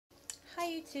Hi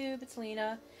YouTube, it's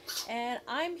Lena, and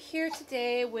I'm here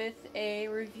today with a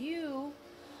review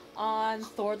on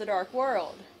Thor the Dark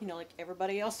World. You know, like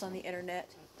everybody else on the internet.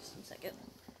 Just one second.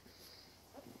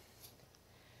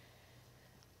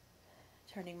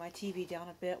 Turning my TV down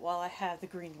a bit while I have the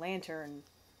Green Lantern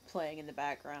playing in the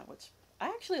background, which I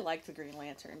actually like the Green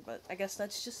Lantern, but I guess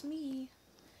that's just me.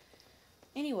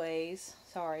 Anyways,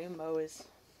 sorry, Mo is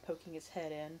poking his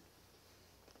head in.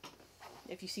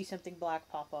 If you see something black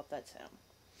pop up, that's him.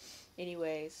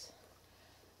 Anyways,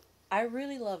 I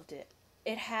really loved it.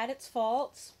 It had its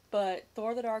faults, but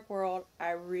Thor the Dark World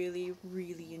I really,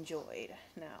 really enjoyed.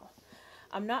 Now,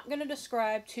 I'm not going to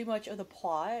describe too much of the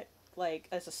plot, like,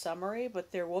 as a summary,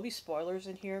 but there will be spoilers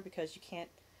in here because you can't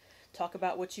talk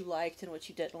about what you liked and what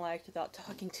you didn't like without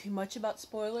talking too much about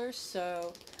spoilers,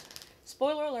 so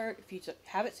spoiler alert, if you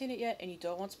haven't seen it yet and you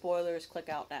don't want spoilers, click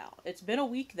out now. It's been a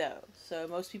week though, so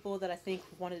most people that I think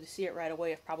wanted to see it right away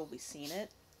have probably seen it.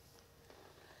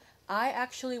 I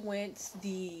actually went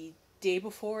the day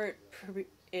before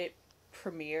it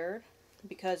premiered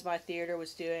because my theater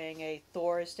was doing a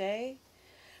Thor's Day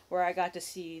where I got to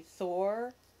see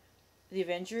Thor, the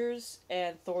Avengers,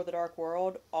 and Thor the Dark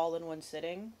World all in one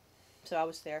sitting. So I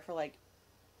was there for like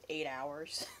 8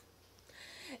 hours.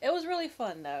 It was really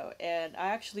fun though, and I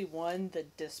actually won the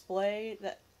display,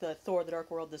 the Thor the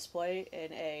Dark World display,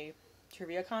 in a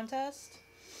trivia contest.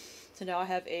 So now I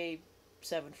have a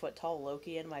 7-foot tall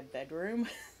Loki in my bedroom.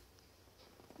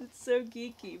 It's so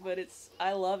geeky, but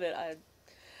I love it.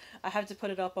 I have to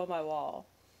put it up on my wall.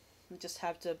 I just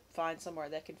have to find somewhere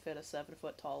that can fit a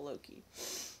 7-foot tall Loki.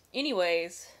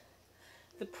 Anyways,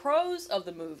 the pros of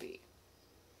the movie.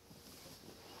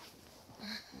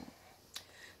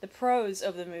 The pros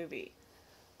of the movie.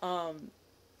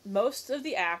 Most of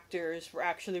the actors were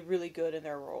actually really good in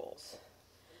their roles.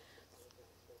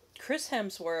 Chris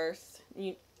Hemsworth,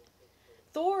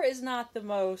 Thor is not the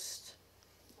most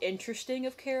interesting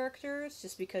of characters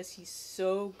just because he's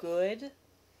so good.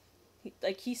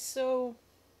 He's so...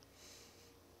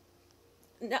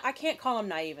 I can't call him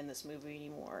naive in this movie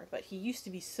anymore, but he used to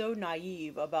be so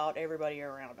naive about everybody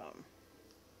around him.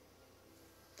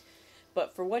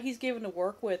 But for what he's given to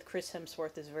work with, Chris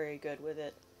Hemsworth is very good with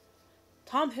it.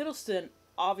 Tom Hiddleston,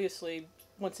 obviously,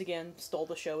 once again, stole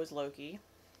the show as Loki.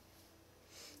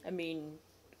 I mean,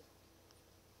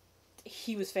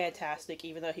 he was fantastic,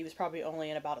 even though he was probably only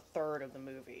in about a third of the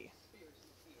movie.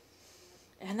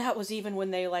 And that was even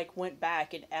when they, like, went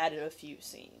back and added a few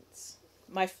scenes.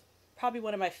 Probably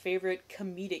one of my favorite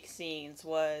comedic scenes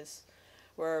was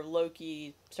where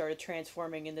Loki started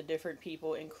transforming into different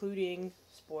people, including,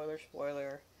 spoiler,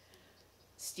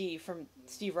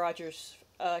 Steve Rogers,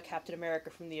 Captain America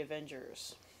from the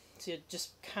Avengers, to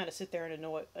just kind of sit there and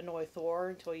annoy Thor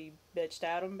until he bitched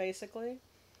at him, basically.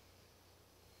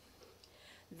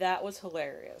 That was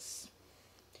hilarious.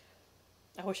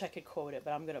 I wish I could quote it,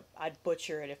 but I'd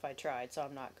butcher it if I tried, so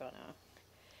I'm not gonna.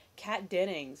 Kat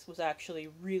Dennings was actually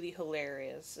really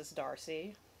hilarious as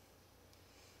Darcy.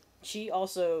 She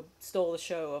also stole the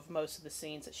show of most of the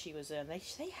scenes that she was in.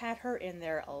 They had her in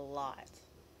there a lot.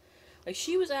 Like,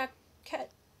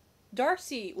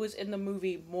 Darcy was in the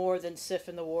movie more than Sif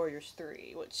in the Warriors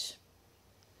 3, which,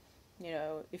 you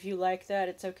know, if you like that,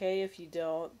 it's okay. If you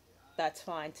don't, that's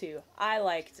fine too. I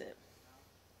liked it.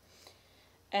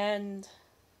 And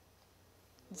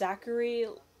Zachary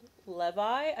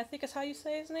Levi, I think is how you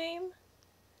say his name.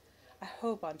 I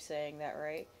hope I'm saying that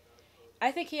right.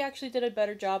 I think he actually did a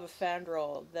better job of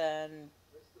Fandral than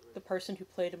the person who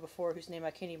played him before, whose name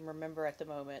I can't even remember at the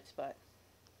moment, but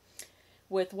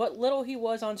with what little he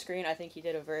was on screen, I think he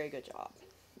did a very good job.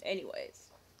 Anyways,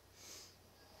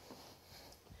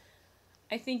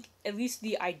 I think at least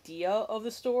the idea of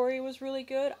the story was really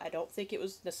good. I don't think it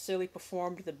was necessarily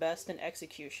performed the best in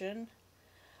execution.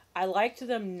 I liked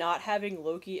them not having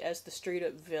Loki as the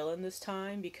straight-up villain this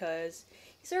time because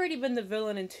he's already been the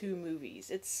villain in 2 movies.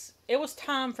 It was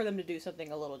time for them to do something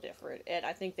a little different, and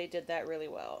I think they did that really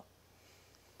well.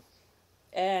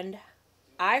 And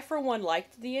I, for one,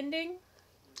 liked the ending.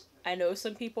 I know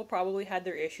some people probably had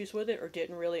their issues with it or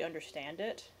didn't really understand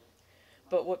it.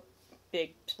 But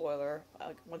big spoiler,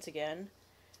 once again.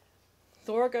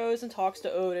 Thor goes and talks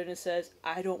to Odin and says,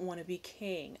 I don't want to be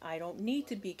king. I don't need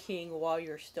to be king while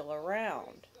you're still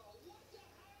around.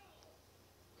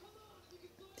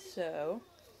 So,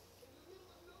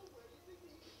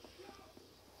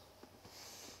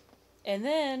 and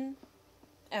then,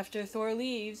 after Thor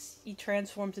leaves, he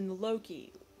transforms into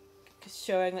Loki,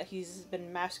 showing that he's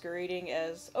been masquerading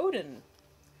as Odin.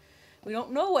 We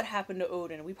don't know what happened to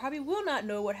Odin. We probably will not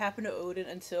know what happened to Odin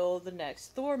until the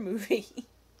next Thor movie.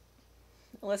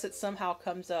 unless it somehow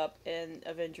comes up in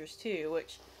Avengers 2,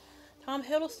 which Tom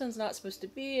Hiddleston's not supposed to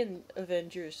be in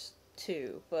Avengers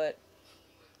 2, but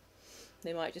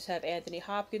they might just have Anthony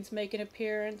Hopkins make an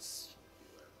appearance.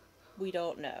 We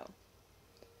don't know.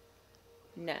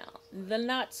 Now, the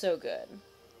not so good.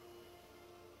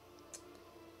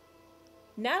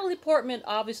 Natalie Portman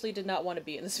obviously did not want to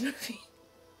be in this movie.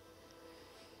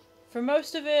 For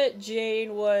most of it,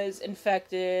 Jane was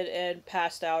infected and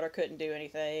passed out or couldn't do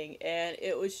anything, and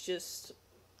it was just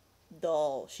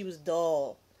dull. She was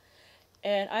dull.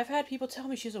 And I've had people tell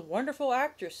me she's a wonderful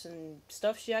actress and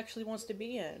stuff she actually wants to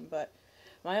be in, but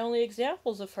my only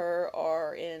examples of her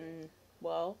are in,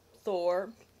 well, Thor,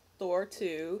 Thor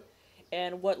 2,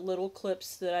 and what little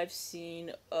clips that I've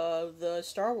seen of the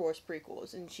Star Wars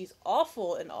prequels, and she's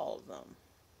awful in all of them.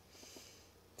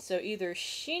 So either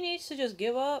she needs to just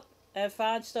give up and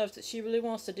find stuff that she really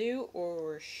wants to do,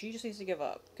 or she just needs to give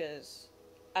up, because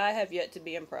I have yet to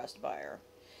be impressed by her.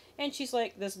 And she's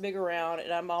like this big around,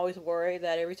 and I'm always worried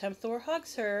that every time Thor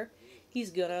hugs her, he's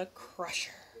gonna crush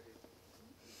her.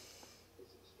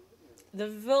 The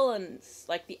villains,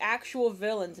 like the actual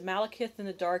villains, Malekith and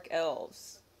the Dark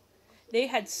Elves, they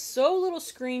had so little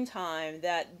screen time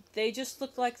that they just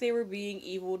looked like they were being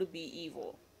evil to be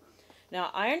evil.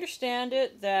 Now, I understand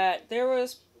it that there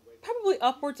was probably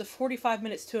upwards of 45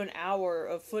 minutes to an hour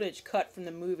of footage cut from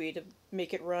the movie to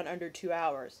make it run under 2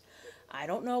 hours. I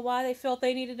don't know why they felt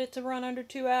they needed it to run under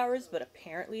 2 hours, but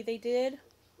apparently they did.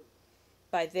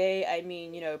 By they, I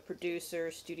mean,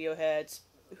 producers, studio heads,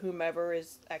 whomever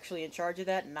is actually in charge of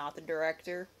that, not the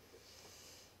director.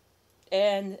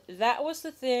 And that was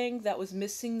the thing that was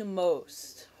missing the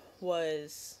most,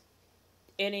 was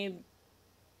any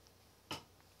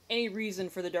reason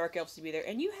for the Dark Elves to be there.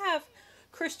 And you have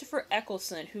Christopher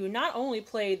Eccleston, who not only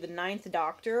played the Ninth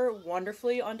Doctor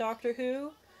wonderfully on Doctor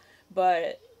Who,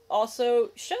 but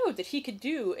also showed that he could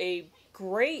do a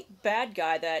great bad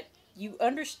guy that you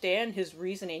understand his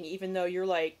reasoning, even though you're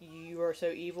like, you are so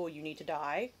evil, you need to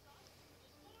die.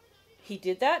 He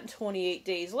did that in 28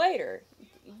 Days Later.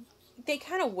 They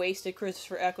kind of wasted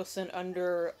Christopher Eccleston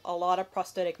under a lot of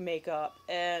prosthetic makeup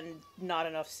and not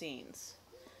enough scenes.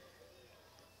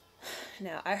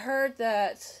 Now, I heard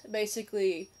that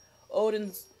basically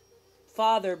Odin's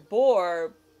father,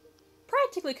 Bor,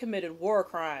 practically committed war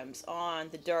crimes on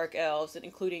the Dark Elves,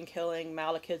 including killing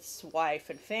Malekith's wife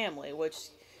and family, which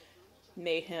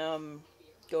made him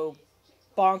go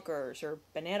bonkers, or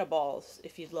banana balls,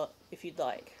 if you'd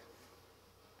like.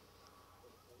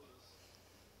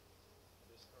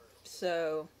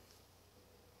 So,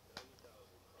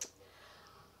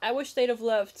 I wish they'd have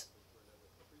left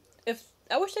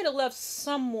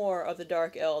some more of the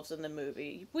Dark Elves in the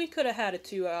movie. We could have had a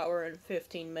 2-hour and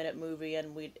 15-minute movie,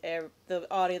 and the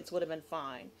audience would have been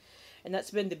fine. And that's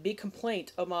been the big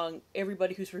complaint among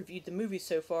everybody who's reviewed the movie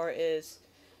so far, is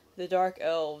the Dark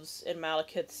Elves and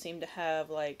Malekith seem to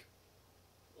have, like,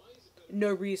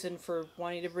 no reason for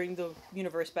wanting to bring the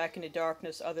universe back into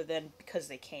darkness other than because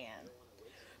they can.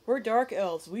 We're Dark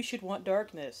Elves, we should want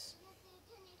darkness.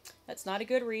 That's not a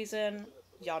good reason.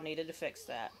 Y'all needed to fix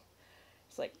that.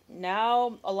 It's like,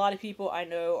 now a lot of people I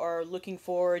know are looking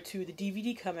forward to the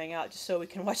DVD coming out just so we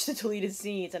can watch the deleted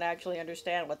scenes and actually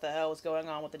understand what the hell is going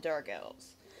on with the Dark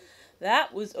Elves.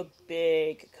 That was a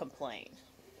big complaint.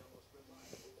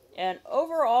 And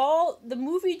overall, the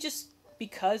movie just,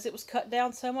 because it was cut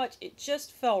down so much, it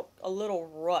just felt a little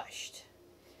rushed.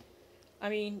 I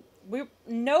mean,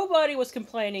 nobody was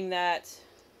complaining that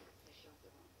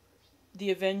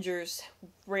the Avengers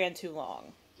ran too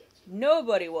long.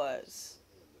 Nobody was.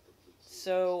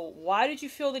 So why did you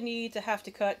feel the need to have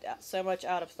to cut so much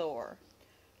out of Thor?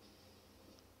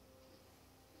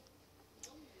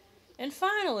 And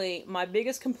finally, my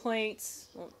biggest complaint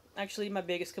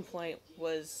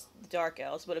was the Dark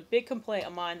Elves, but a big complaint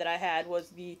of mine that I had was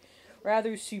the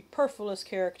rather superfluous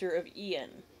character of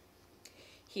Ian.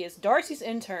 He is Darcy's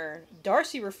intern.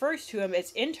 Darcy refers to him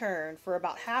as intern for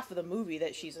about half of the movie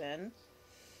that she's in.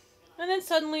 And then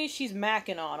suddenly she's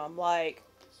macking on him like,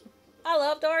 I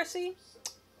love Darcy.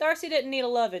 Darcy didn't need a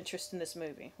love interest in this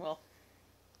movie. Well,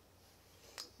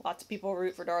 lots of people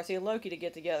root for Darcy and Loki to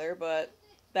get together, but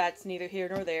that's neither here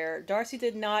nor there. Darcy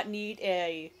did not need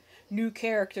a new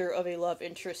character of a love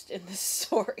interest in this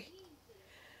story.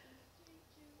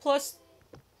 Plus,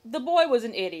 the boy was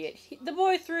an idiot. The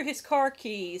boy threw his car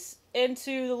keys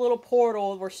into the little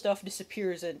portal where stuff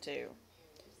disappears into.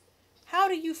 How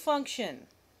do you function?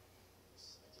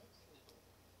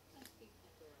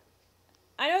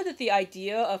 I know that the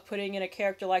idea of putting in a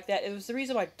character like that, it was the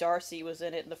reason why Darcy was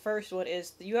in it. And the first one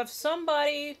is you have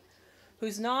somebody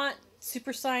who's not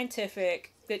super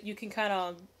scientific. that you can kind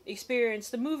of experience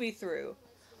the movie through.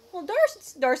 Well,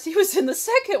 Darcy was in the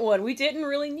second one. We didn't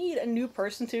really need a new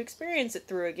person to experience it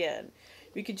through again.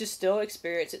 We could just still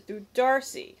experience it through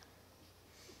Darcy.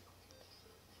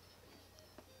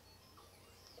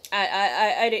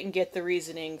 I didn't get the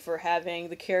reasoning for having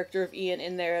the character of Ian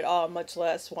in there at all, much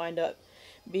less wind up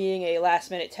being a last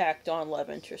minute tacked on love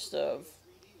interest of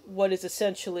what is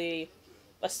essentially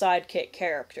a sidekick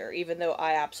character. Even though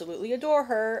I absolutely adore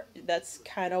her, that's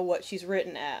kind of what she's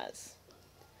written as.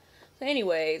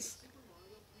 Anyways,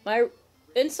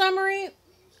 in summary,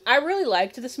 I really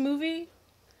liked this movie.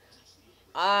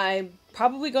 I'm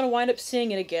probably going to wind up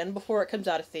seeing it again before it comes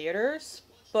out of theaters,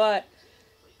 but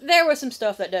there was some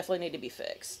stuff that definitely needed to be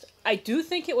fixed. I do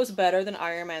think it was better than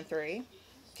Iron Man 3,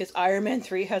 because Iron Man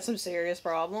 3 had some serious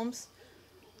problems.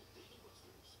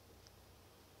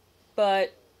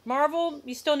 But Marvel,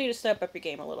 you still need to step up your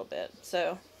game a little bit.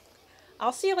 So,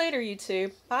 I'll see you later,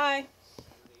 YouTube. Bye!